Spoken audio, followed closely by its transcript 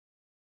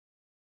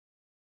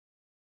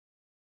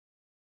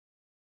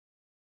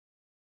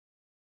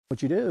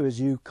What you do is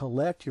you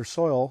collect your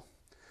soil,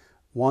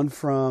 one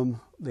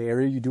from the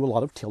area you do a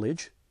lot of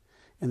tillage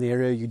and the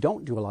area you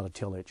don't do a lot of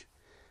tillage.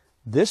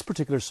 This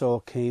particular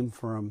soil came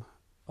from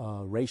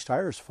Ray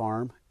Steyer's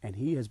farm, and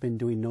he has been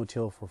doing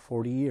no-till for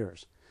 40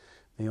 years.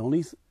 The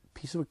only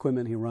piece of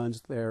equipment he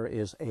runs there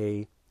is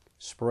a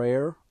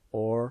sprayer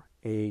or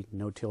a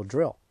no-till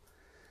drill.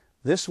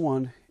 This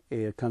one,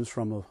 it comes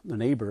from the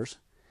neighbors.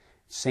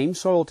 Same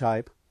soil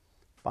type,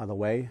 by the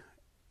way,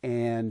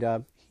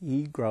 and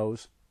he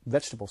grows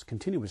vegetables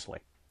continuously,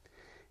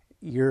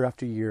 year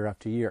after year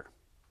after year.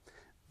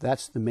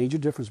 That's the major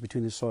difference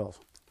between the soils.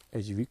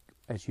 As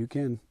you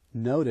can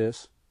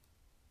notice,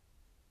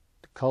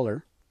 the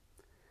color,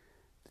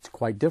 it's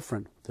quite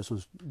different. This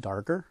one's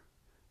darker,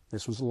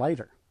 this one's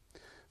lighter.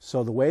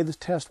 So the way this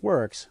test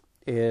works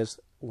is,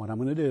 what I'm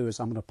going to do is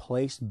I'm going to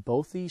place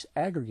both these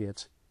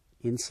aggregates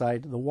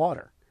inside the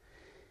water.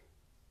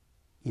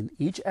 In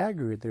each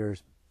aggregate,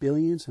 there's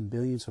billions and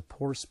billions of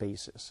pore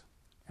spaces.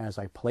 As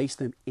I place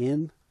them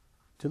into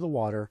the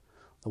water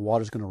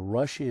is going to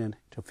rush in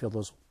to fill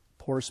those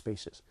pore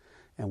spaces.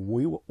 And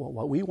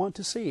what we want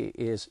to see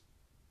is,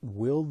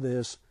 will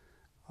this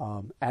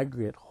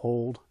aggregate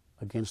hold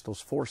against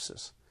those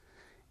forces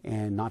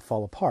and not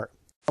fall apart?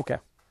 Okay.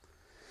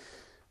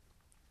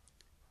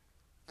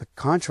 The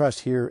contrast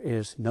here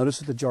is, notice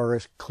that the jar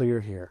is clear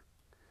here.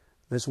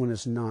 This one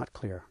is not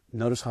clear.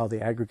 Notice how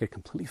the aggregate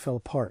completely fell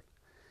apart.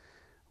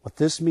 What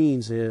this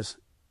means is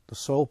the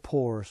soil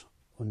pores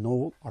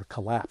are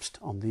collapsed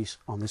on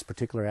this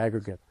particular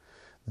aggregate.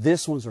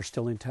 These ones are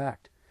still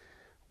intact.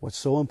 What's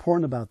so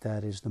important about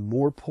that is the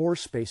more pore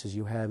spaces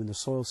you have in the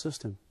soil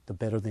system, the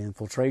better the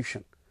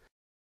infiltration.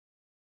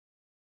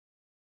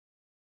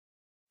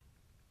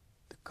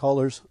 The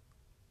colors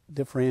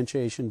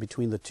differentiation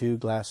between the two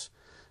glass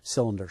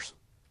cylinders.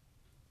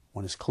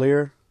 One is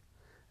clear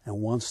and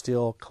one's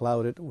still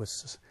clouded with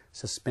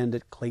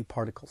suspended clay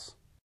particles.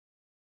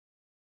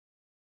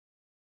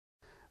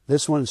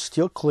 This one is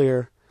still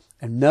clear,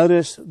 and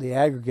notice the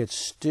aggregate's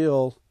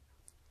still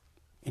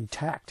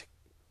intact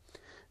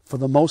for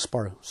the most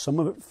part. Some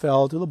of it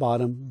fell to the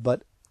bottom,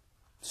 but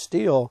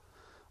still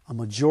a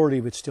majority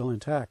of it's still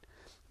intact.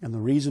 And the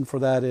reason for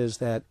that is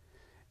that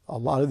a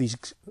lot of these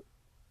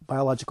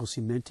biological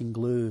cementing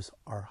glues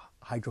are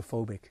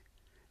hydrophobic.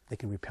 They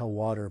can repel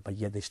water, but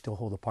yet they still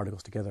hold the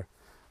particles together.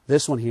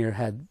 This one here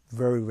had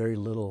very, very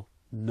little,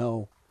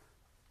 no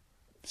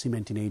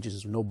cementing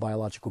agents, no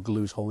biological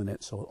glues holding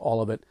it, so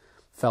all of it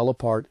fell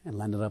apart and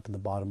landed up in the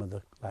bottom of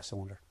the glass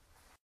cylinder.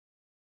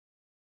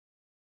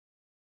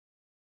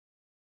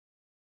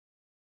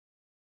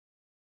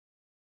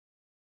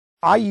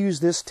 I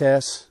use this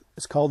test,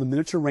 it's called the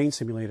miniature rain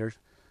simulator,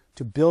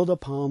 to build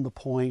upon the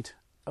point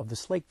of the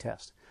Slake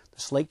test.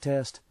 The Slake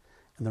test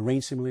and the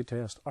rain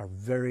simulator test are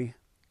very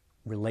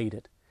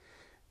related.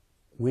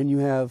 When you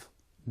have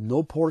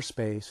no pore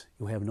space,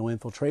 you have no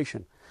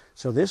infiltration.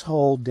 So this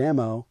whole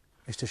demo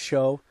is to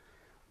show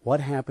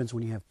what happens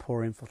when you have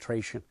poor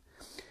infiltration.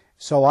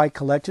 So I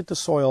collected the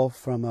soil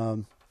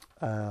from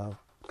a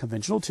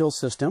conventional till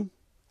system,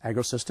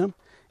 agro system,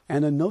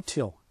 and a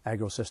no-till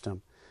agro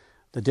system.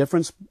 The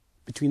difference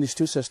between these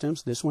two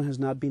systems, this one has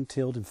not been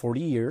tilled in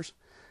 40 years.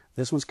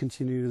 This one's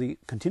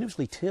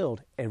continuously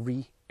tilled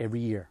every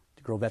year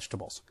to grow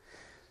vegetables.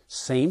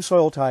 Same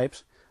soil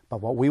types,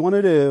 but what we want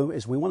to do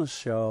is we want to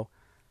show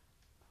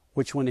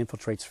which one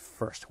infiltrates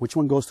first, which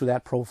one goes through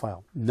that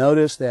profile.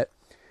 Notice that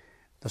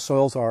the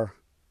soils are,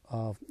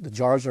 the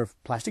jars are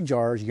plastic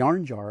jars,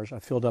 yarn jars, are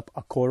filled up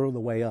a quarter of the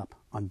way up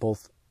on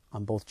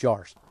both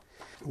jars.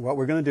 What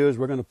we're going to do is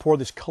we're going to pour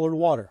this colored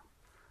water.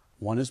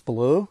 One is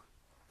blue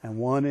and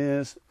one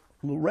is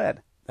blue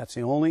red. That's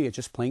the only, it's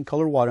just plain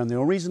colored water. And the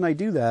only reason I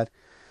do that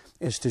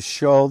is to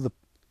show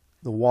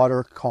the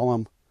water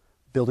column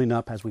building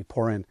up as we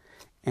pour in.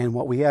 And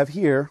what we have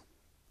here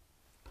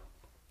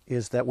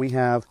is that we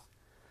have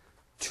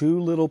two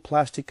little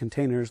plastic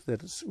containers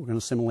that we're going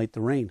to simulate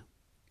the rain.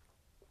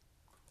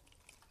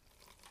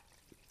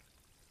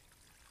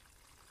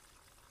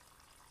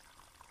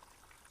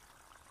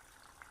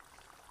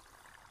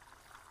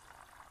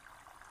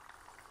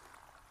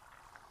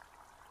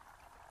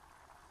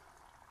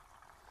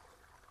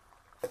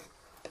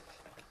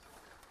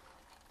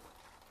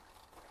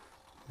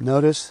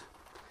 Notice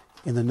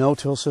in the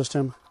no-till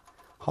system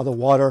how the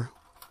water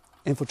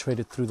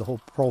infiltrated through the whole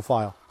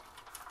profile.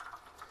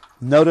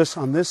 Notice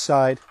on this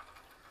side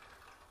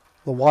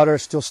the water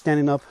is still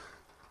standing up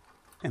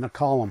in a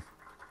column.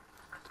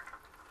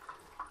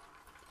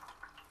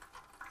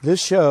 This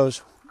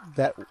shows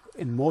that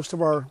in most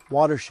of our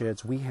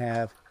watersheds we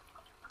have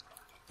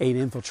an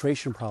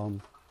infiltration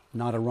problem,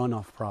 not a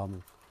runoff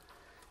problem.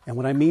 And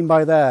what I mean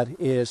by that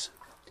is,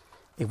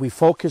 if we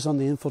focus on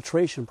the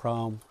infiltration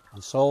problem,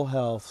 on soil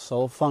health,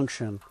 soil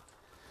function,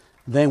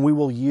 then we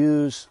will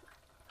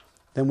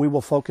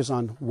focus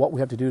on what we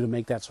have to do to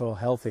make that soil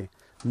healthy.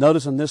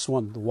 Notice on this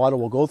one, the water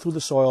will go through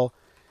the soil,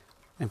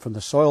 and from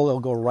the soil it'll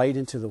go right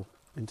into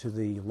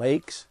the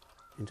lakes,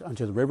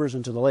 into the rivers,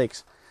 into the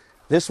lakes.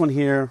 This one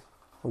here,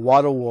 the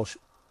water will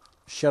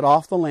shed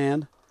off the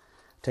land,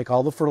 take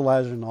all the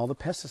fertilizer and all the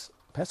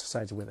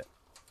pesticides with it.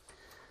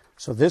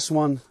 So this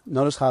one,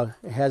 notice how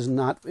it has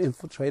not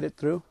infiltrated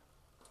through.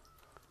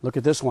 Look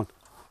at this one.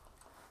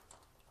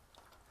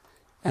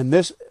 And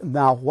this,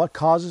 now what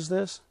causes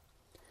this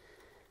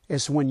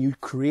is when you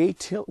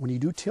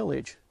do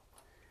tillage,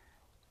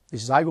 the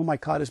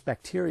zygomycosis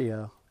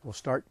bacteria will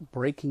start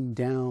breaking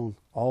down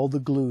all the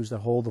glues that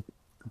hold the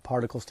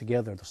particles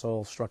together, the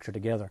soil structure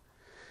together,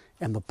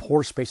 and the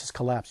pore spaces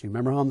collapse. You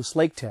remember on the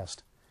slake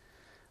test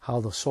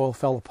how the soil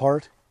fell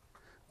apart?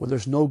 Well,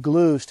 there's no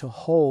glues to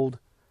hold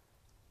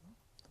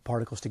the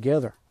particles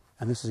together,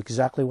 and this is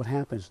exactly what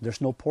happens.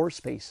 There's no pore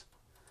space.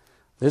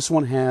 This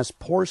one has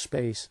pore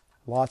space,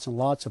 lots and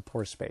lots of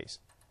pore space.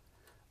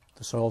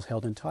 The soil is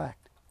held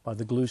intact by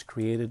the glues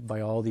created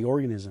by all the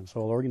organisms,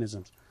 soil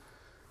organisms.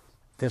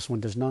 This one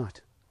does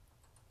not.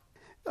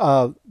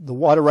 The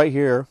water right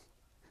here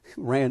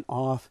ran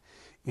off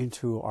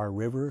into our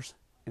rivers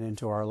and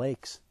into our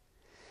lakes.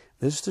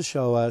 This is to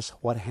show us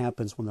what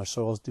happens when our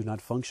soils do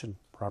not function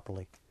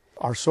properly.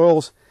 Our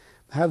soils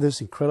have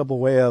this incredible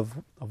way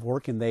of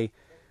working. They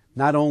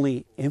not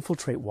only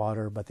infiltrate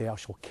water, but they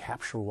also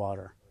capture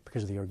water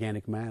because of the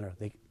organic matter.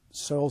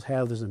 Soils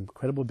have this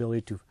incredible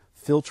ability to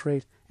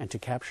filtrate and to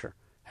capture.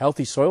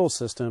 Healthy soil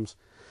systems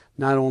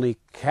not only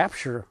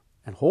capture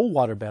and hold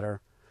water better,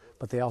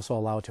 but they also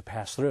allow it to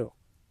pass through.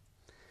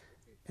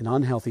 In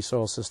unhealthy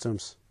soil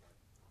systems,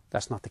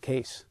 that's not the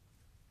case.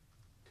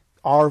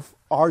 Our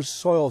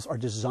soils are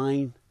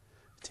designed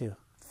to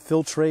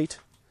filtrate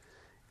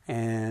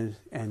and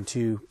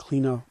to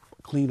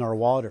clean our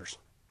waters.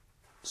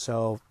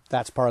 So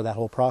that's part of that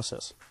whole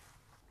process.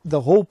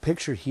 The whole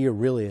picture here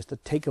really is, the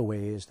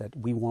takeaway is that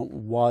we want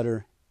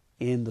water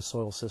in the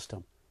soil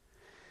system.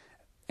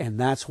 And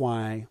that's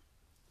why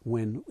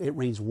when it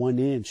rains 1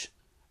 inch,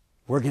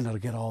 we're going to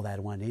get all that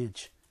 1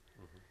 inch.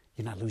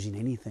 You're not losing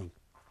anything.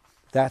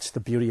 That's the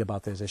beauty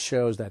about this. It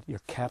shows that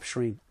you're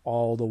capturing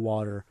all the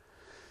water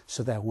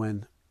so that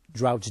when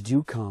droughts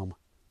do come,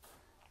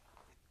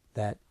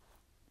 that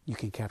you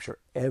can capture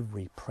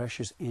every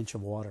precious inch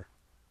of water.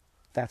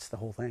 That's the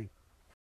whole thing.